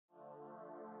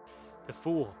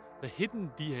The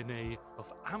Hidden DNA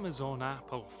of Amazon,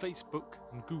 Apple, Facebook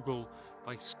and Google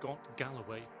by Scott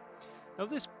Galloway. Now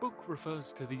this book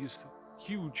refers to these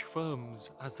huge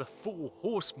firms as the Four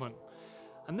Horsemen,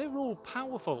 and they're all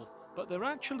powerful, but they're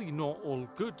actually not all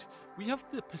good. We have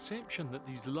the perception that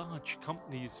these large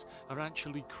companies are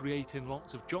actually creating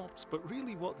lots of jobs, but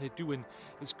really what they're doing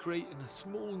is creating a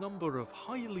small number of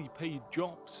highly paid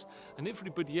jobs, and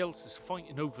everybody else is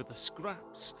fighting over the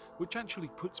scraps, which actually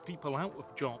puts people out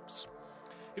of jobs.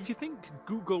 If you think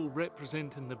Google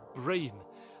representing the brain,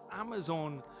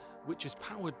 Amazon, which is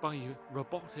powered by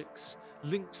robotics,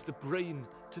 links the brain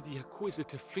to the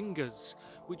acquisitive fingers,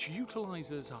 which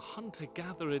utilizes a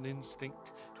hunter-gathering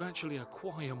instinct to actually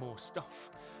acquire more stuff.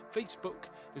 Facebook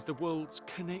is the world's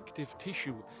connective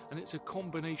tissue, and it's a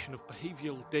combination of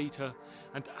behavioral data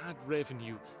and ad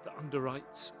revenue that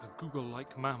underwrites a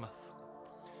Google-like mammoth.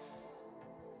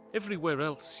 Everywhere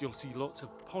else you'll see lots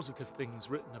of positive things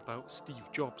written about Steve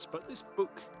Jobs, but this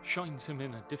book shines him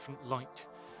in a different light.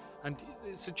 And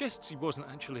it suggests he wasn't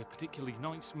actually a particularly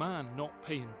nice man, not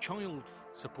paying child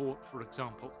support, for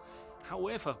example.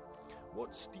 However,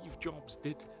 what Steve Jobs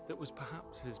did that was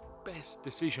perhaps his best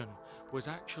decision was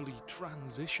actually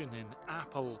transitioning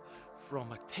Apple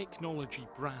from a technology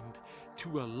brand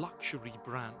to a luxury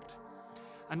brand.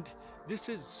 And this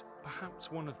is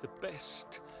perhaps one of the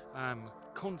best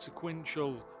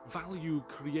consequential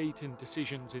value-creating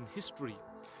decisions in history.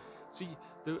 See,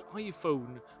 the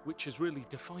iPhone, which has really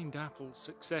defined Apple's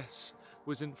success,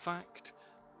 was in fact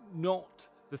not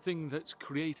the thing that's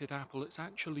created Apple. It's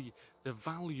actually the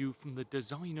value from the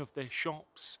design of their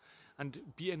shops and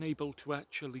being able to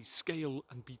actually scale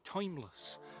and be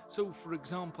timeless. So, for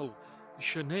example,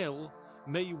 Chanel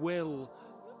may well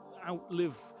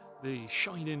outlive the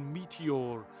shining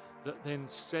meteor that then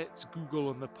sets Google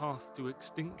on the path to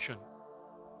extinction.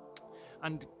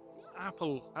 And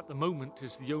Apple at the moment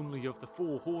is the only of the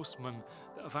Four Horsemen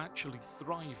that have actually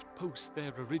thrived post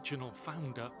their original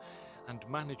founder and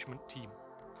management team.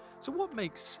 So what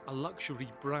makes a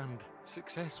luxury brand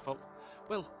successful?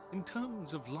 Well, in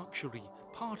terms of luxury,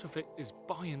 part of it is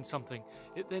buying something.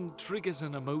 It then triggers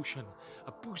an emotion,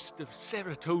 a boost of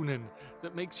serotonin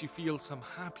that makes you feel some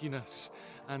happiness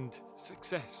and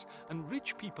success. And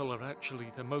rich people are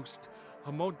actually the most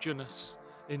homogeneous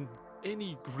in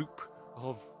any group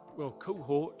of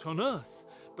cohort on earth,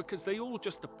 because they all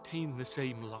just obtain the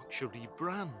same luxury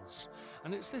brands.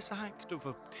 And it's this act of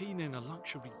obtaining a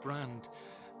luxury brand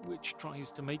which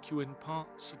tries to make you in part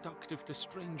seductive to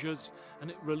strangers, and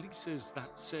it releases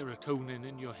that serotonin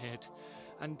in your head.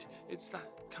 And it's that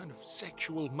kind of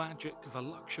sexual magic of a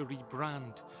luxury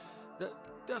brand that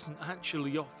doesn't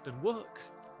actually often work.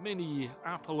 Many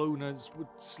Apple owners would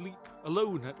sleep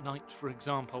alone at night, for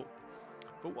example.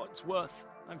 For what it's worth,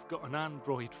 I've got an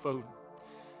Android phone.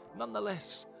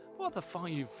 Nonetheless, what are the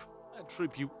 5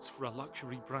 attributes for a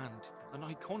luxury brand? An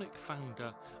iconic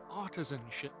founder,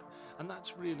 artisanship, and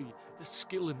that's really the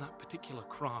skill in that particular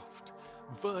craft.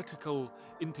 Vertical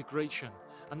integration,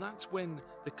 and that's when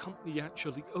the company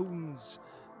actually owns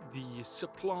the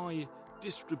supply,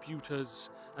 distributors,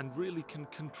 and really can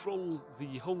control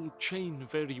the whole chain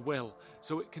very well,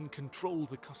 so it can control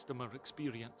the customer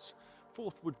experience.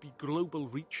 4th would be global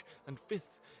reach, and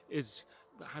 5th is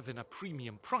having a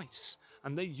premium price,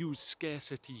 and they use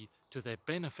scarcity to their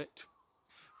benefit.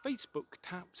 Facebook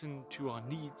taps into our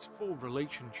needs for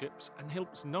relationships and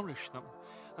helps nourish them,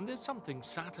 and there's something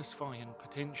satisfying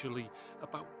potentially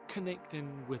about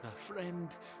connecting with a friend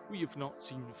we have not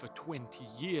seen for 20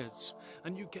 years,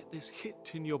 and you get this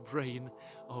hit in your brain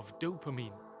of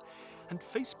dopamine. And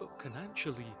Facebook can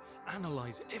actually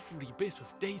analyze every bit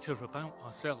of data about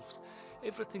ourselves.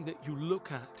 Everything that you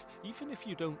look at, even if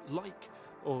you don't like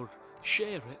or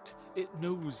share it, it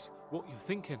knows what you're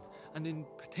thinking. And in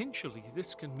potentially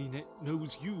this can mean it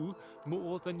knows you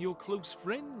more than your close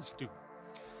friends do.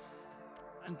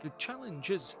 And the challenge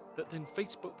is that then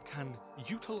Facebook can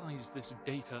utilize this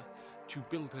data to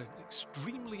build an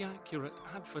extremely accurate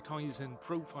advertising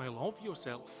profile of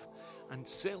yourself and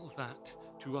sell that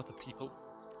to other people.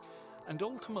 And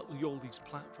ultimately all these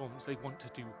platforms, they want to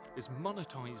do is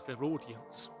monetize their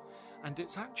audience. And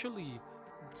it's actually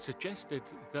suggested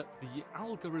that the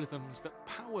algorithms that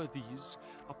power these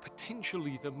are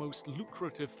potentially the most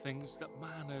lucrative things that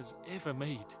man has ever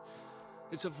made.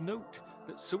 It's of note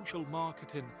that social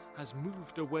marketing has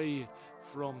moved away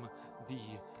from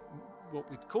what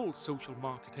we'd call social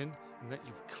marketing, and that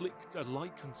you've clicked a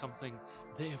like on something,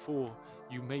 therefore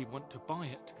you may want to buy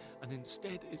it, and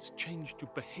instead it's changed to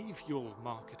behavioral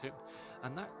marketing,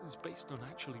 and that is based on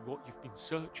actually what you've been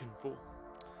searching for.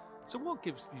 So what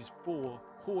gives these 4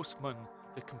 horsemen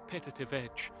the competitive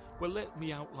edge? Well, let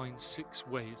me outline 6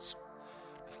 ways.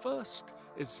 The first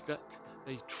is that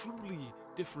they truly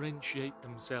differentiate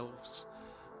themselves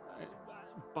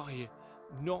by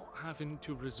not having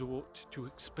to resort to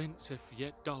expensive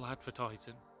yet dull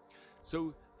advertising.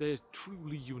 So they're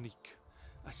truly unique.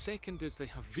 A second is they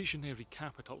have visionary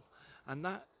capital, and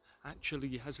that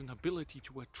actually has an ability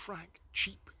to attract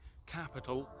cheap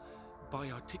capital by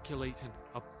articulating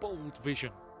a bold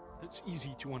vision that's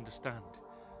easy to understand.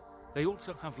 They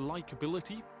also have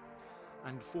likability,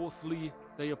 and fourthly,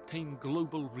 they obtain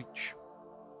global reach.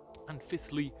 And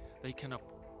fifthly, they can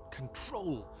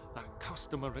control that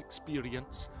customer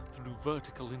experience through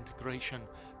vertical integration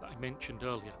that I mentioned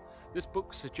earlier. This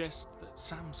book suggests that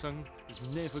Samsung is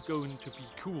never going to be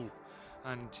cool,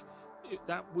 and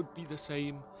that would be the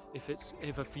same if it's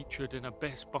ever featured in a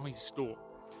Best Buy store.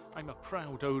 I'm a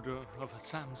proud owner of a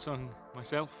Samsung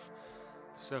myself,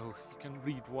 so you can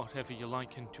read whatever you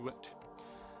like into it.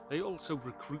 They also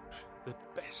recruit the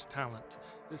best talent.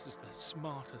 This is the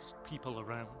smartest people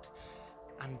around,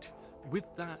 and with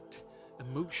that,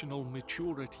 emotional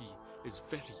maturity is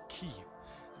very key.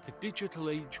 The digital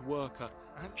age worker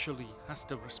actually has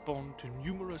to respond to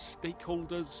numerous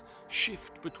stakeholders,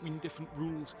 shift between different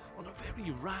rules on a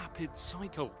very rapid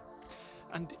cycle.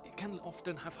 And it can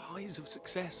often have highs of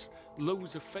success,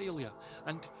 lows of failure,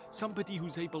 and somebody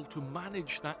who's able to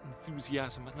manage that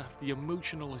enthusiasm and have the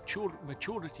emotional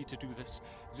maturity to do this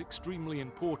is extremely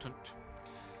important.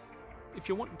 If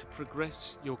you're wanting to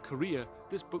progress your career,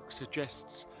 this book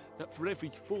suggests that for every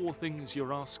 4 things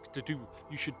you're asked to do,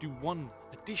 you should do 1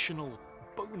 additional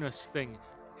bonus thing,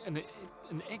 an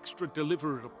extra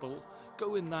deliverable,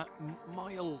 go in that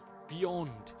mile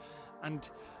beyond. And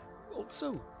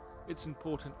also, it's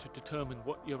important to determine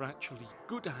what you're actually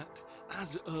good at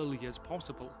as early as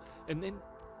possible, and then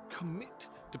commit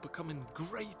to becoming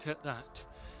great at that.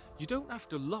 You don't have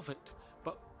to love it,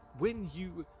 but when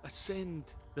you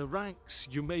ascend the ranks,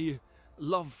 you may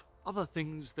love other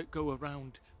things that go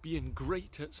around being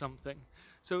great at something.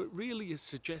 So it really is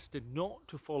suggested not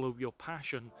to follow your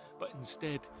passion, but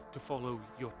instead to follow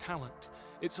your talent.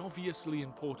 It's obviously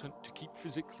important to keep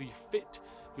physically fit.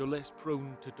 You're less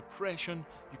prone to depression,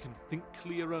 you can think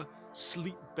clearer,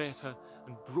 sleep better,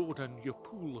 and broaden your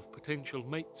pool of potential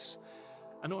mates.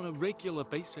 And on a regular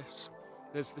basis,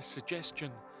 there's this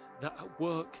suggestion that at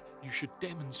work you should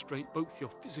demonstrate both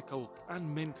your physical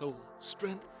and mental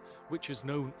strength, which is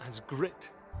known as grit.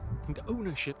 And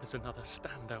ownership is another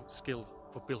standout skill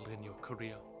for building your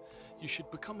career. You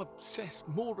should become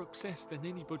more obsessed than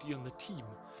anybody on the team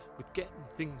with getting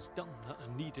things done that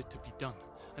are needed to be done.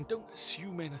 And don't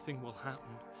assume anything will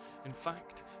happen. In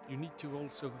fact, you need to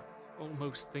also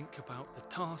almost think about the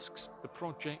tasks, the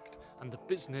project, and the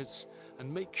business,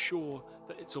 and make sure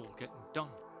that it's all getting done.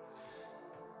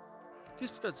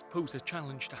 This does pose a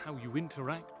challenge to how you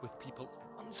interact with people.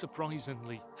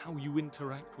 Unsurprisingly, how you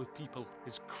interact with people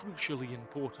is crucially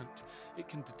important. It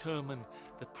can determine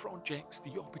the projects,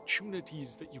 the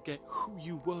opportunities that you get, who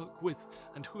you work with,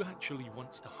 and who actually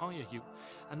wants to hire you.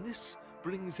 And this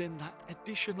brings in that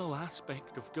additional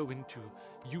aspect of going to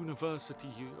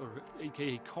university, or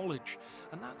aka college,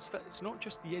 and that's that it's not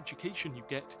just the education you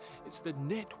get, it's the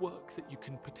network that you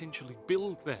can potentially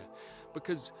build there,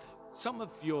 because some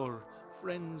of your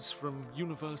friends from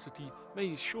university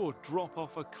may sure drop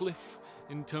off a cliff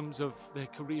in terms of their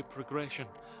career progression.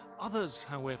 Others,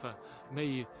 however,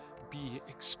 may be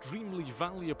extremely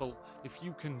valuable if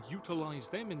you can utilize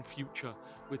them in future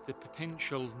with the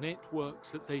potential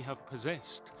networks that they have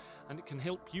possessed, and it can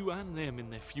help you and them in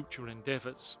their future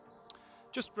endeavors.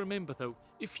 Just remember though,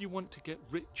 if you want to get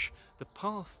rich, the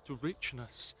path to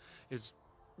richness is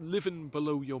living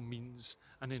below your means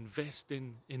and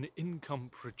investing in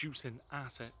income-producing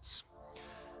assets.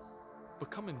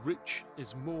 Becoming rich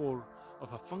is more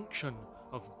of a function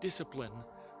of discipline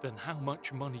than how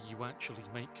much money you actually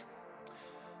make.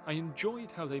 I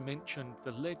enjoyed how they mentioned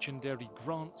the legendary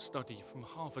Grant study from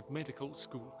Harvard Medical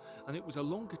School, and it was a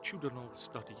longitudinal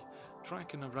study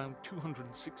tracking around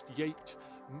 268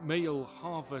 male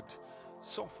Harvard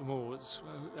sophomores,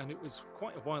 and it was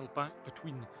quite a while back,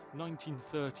 between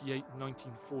 1938 and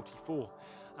 1944,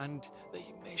 and they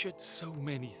measured so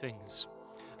many things,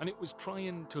 and it was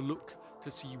trying to look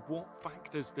to see what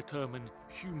factors determine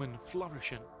human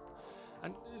flourishing.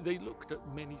 And they looked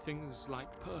at many things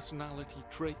like personality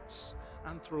traits,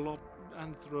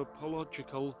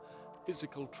 anthropological,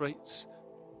 physical traits,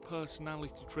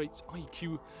 personality traits,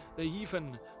 IQ. They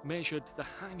even measured the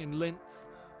hanging length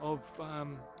of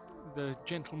the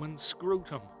gentleman's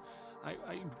scrotum. I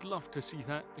would love to see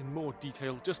that in more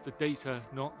detail, just the data,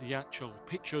 not the actual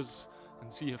pictures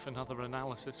and see if another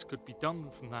analysis could be done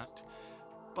from that.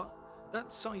 But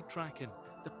that's sidetracking.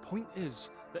 The point is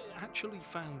that it actually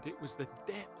found it was the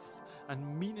depth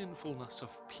and meaningfulness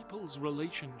of people's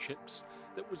relationships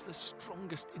that was the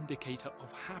strongest indicator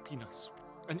of happiness.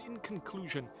 And in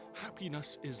conclusion,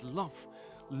 happiness is love.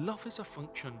 Love is a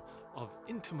function of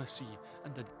intimacy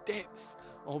and the depth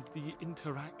of the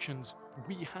interactions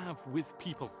we have with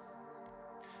people.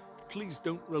 Please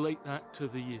don't relate that to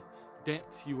the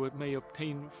depth you may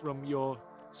obtain from your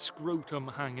scrotum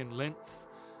hanging length.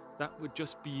 That would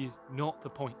just be not the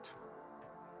point.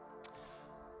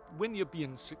 When you're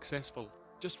being successful,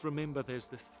 just remember there's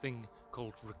this thing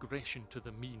called regression to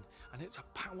the mean, and it's a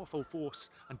powerful force,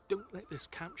 and don't let this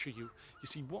capture you. You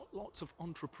see, what lots of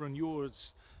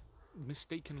entrepreneurs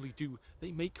mistakenly do,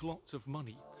 they make lots of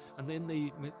money, and then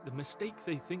the mistake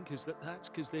they think is that that's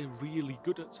because they're really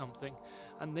good at something,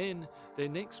 and then their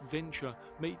next venture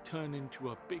may turn into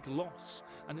a big loss,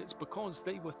 and it's because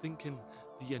they were thinking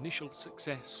the initial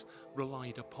success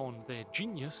relied upon their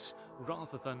genius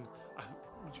rather than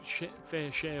a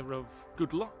fair share of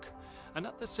good luck. And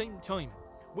at the same time,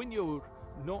 when you're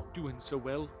not doing so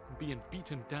well, being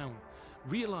beaten down,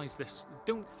 realize this.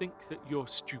 Don't think that you're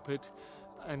stupid,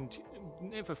 and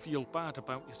never feel bad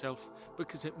about yourself,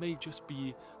 because it may just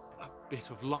be a bit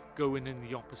of luck going in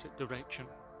the opposite direction.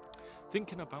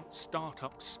 Thinking about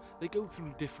startups, they go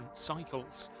through different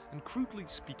cycles, and crudely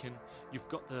speaking, you've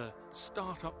got the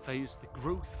startup phase, the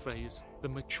growth phase, the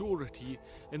maturity,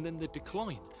 and then the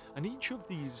decline. And each of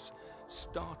these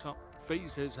startup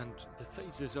phases and the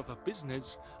phases of a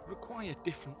business require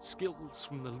different skills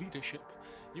from the leadership.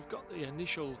 You've got the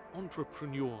initial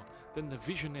entrepreneur, then the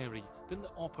visionary, then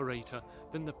the operator,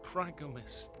 then the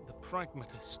pragmatist.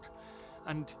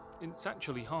 And it's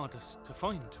actually hardest to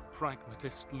find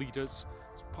pragmatist leaders.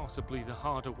 It's possibly the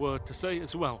harder word to say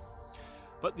as well.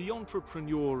 But the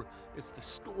entrepreneur is the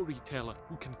storyteller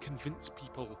who can convince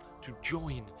people to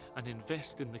join and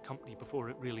invest in the company before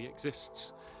it really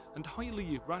exists. And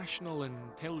highly rational and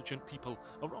intelligent people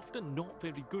are often not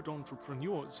very good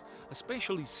entrepreneurs,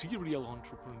 especially serial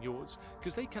entrepreneurs,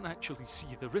 because they can actually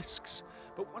see the risks.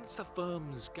 But once the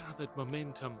firm's gathered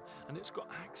momentum and it's got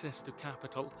access to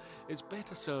capital, it's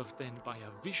better served then by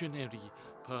a visionary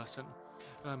person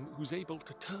who's able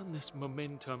to turn this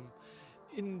momentum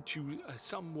into a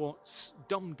somewhat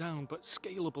dumbed down but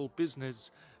scalable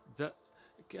business that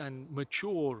can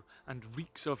mature and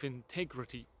reeks of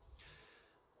integrity.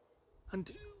 And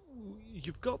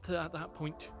you've got to, at that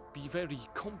point, be very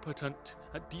competent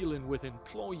at dealing with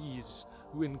employees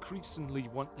who increasingly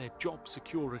want their job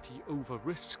security over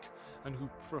risk and who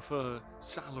prefer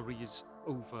salaries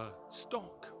over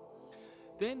stock.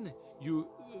 Then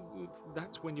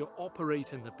that's when you're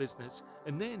operating the business.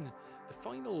 And then the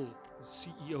final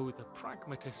CEO, the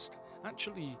pragmatist,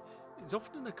 actually is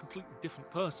often a completely different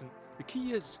person. The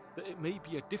key is that it may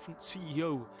be a different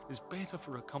CEO is better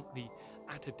for a company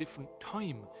at a different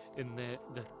time in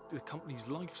the company's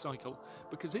life cycle,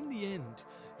 because in the end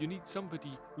you need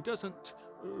somebody who doesn't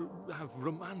have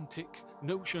romantic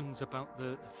notions about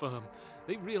the firm.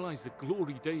 They realize the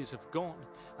glory days have gone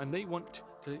and they want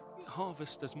to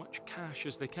harvest as much cash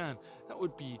as they can. That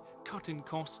would be cutting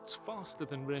costs faster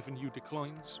than revenue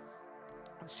declines,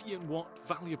 seeing what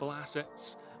valuable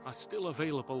assets are still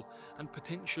available and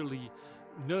potentially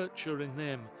nurturing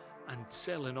them and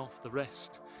selling off the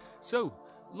rest. So,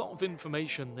 a lot of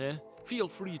information there. Feel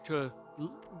free to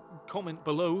comment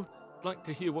below. I'd like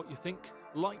to hear what you think.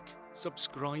 Like,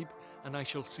 subscribe, and I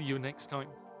shall see you next time.